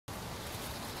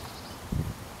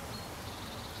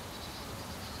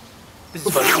This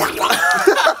is fun.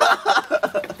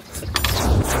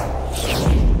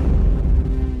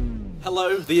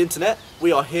 Hello, the internet.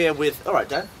 We are here with. All right,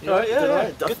 Dan. All right, yeah.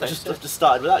 Right? Good, thanks. Just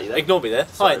started without you. Then. Ignore me there.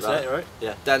 Sorry Hi, internet. All right.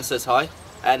 Yeah. Dan says hi,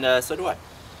 and so do I.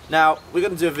 Now we're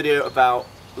going to do a video about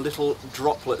little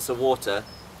droplets of water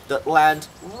that land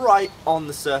right on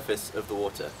the surface of the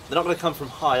water. They're not going to come from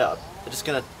high up. They're just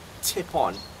going to tip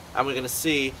on, and we're going to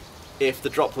see if the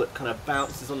droplet kind of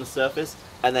bounces on the surface,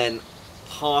 and then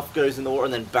half goes in the water,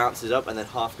 and then bounces up, and then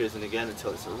half goes in again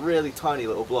until it's a really tiny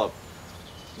little blob.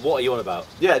 What are you on about?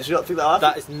 Yeah, did you not think that happened?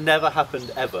 That has never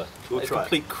happened ever. We'll It's try.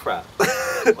 complete crap.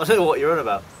 I don't know what you're on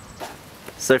about.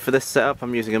 So for this setup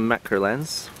I'm using a macro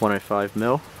lens,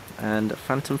 105mm, and a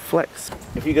phantom flex.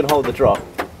 If you can hold the drop,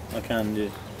 I can do.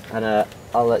 and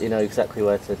I'll let you know exactly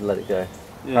where to let it go.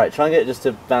 Yeah. Right, try and get it just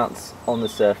to bounce on the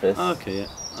surface. Okay, yeah.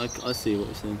 I see what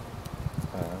you're saying.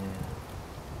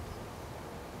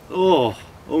 Oh,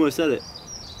 almost had it.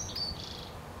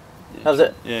 Yeah, How's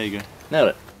it? Yeah, there you go. Nailed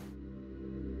it.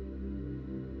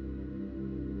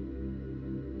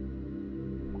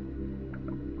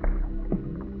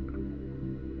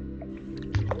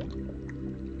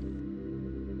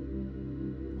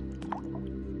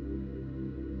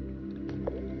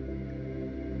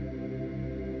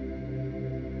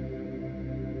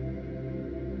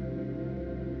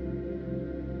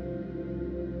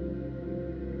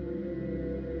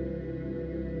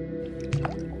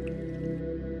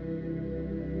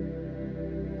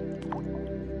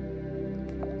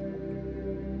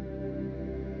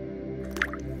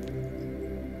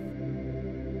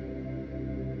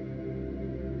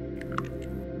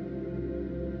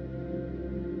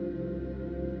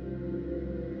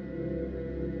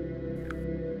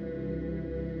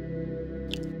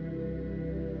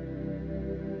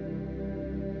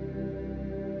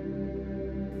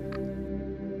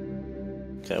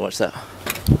 Okay, watch that.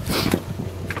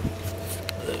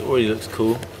 It already looks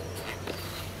cool.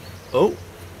 Oh.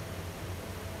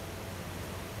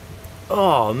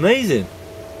 Oh, amazing.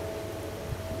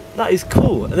 That is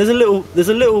cool. And there's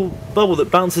a little bubble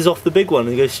that bounces off the big one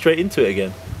and goes straight into it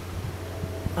again.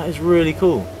 That is really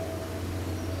cool.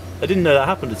 I didn't know that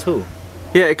happened at all.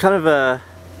 Yeah, it kind of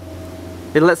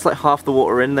it lets like half the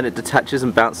water in, then it detaches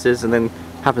and bounces, and then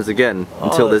happens again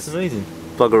until that's there's amazing.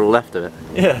 bugger all left of it.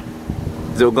 Yeah.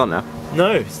 Is it all gone now?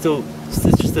 No, it's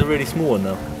just a really small one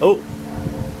now. Oh,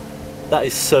 that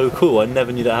is so cool. I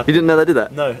never knew that You happened. didn't know they did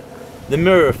that? No, the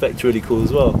mirror effect's really cool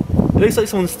as well. It looks like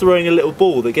someone's throwing a little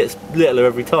ball that gets littler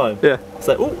every time. Yeah. It's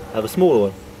like, oh, have a smaller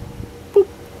one. Boop.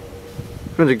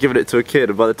 I'm going to give it to a kid,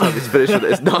 and by the time he's finished with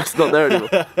it, it's not there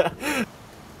anymore.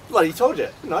 Bloody told you,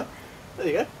 didn't I? There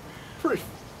you go. Proof.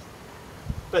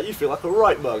 Bet you feel like a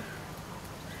right mug.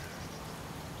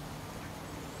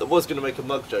 I was going to make a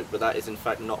mug joke, but that is in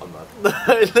fact not a mug.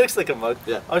 It looks like a mug.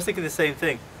 Yeah. I was thinking the same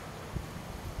thing.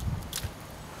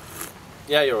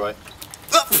 Yeah, you're right.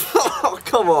 Oh,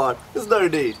 come on. There's no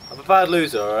need. I'm a bad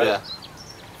loser, alright? Yeah.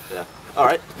 Yeah.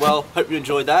 Alright, well, hope you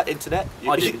enjoyed that, internet.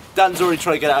 I didn't. Dan's already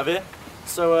trying to get out of here.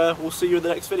 So we'll see you in the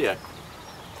next video.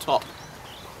 Top.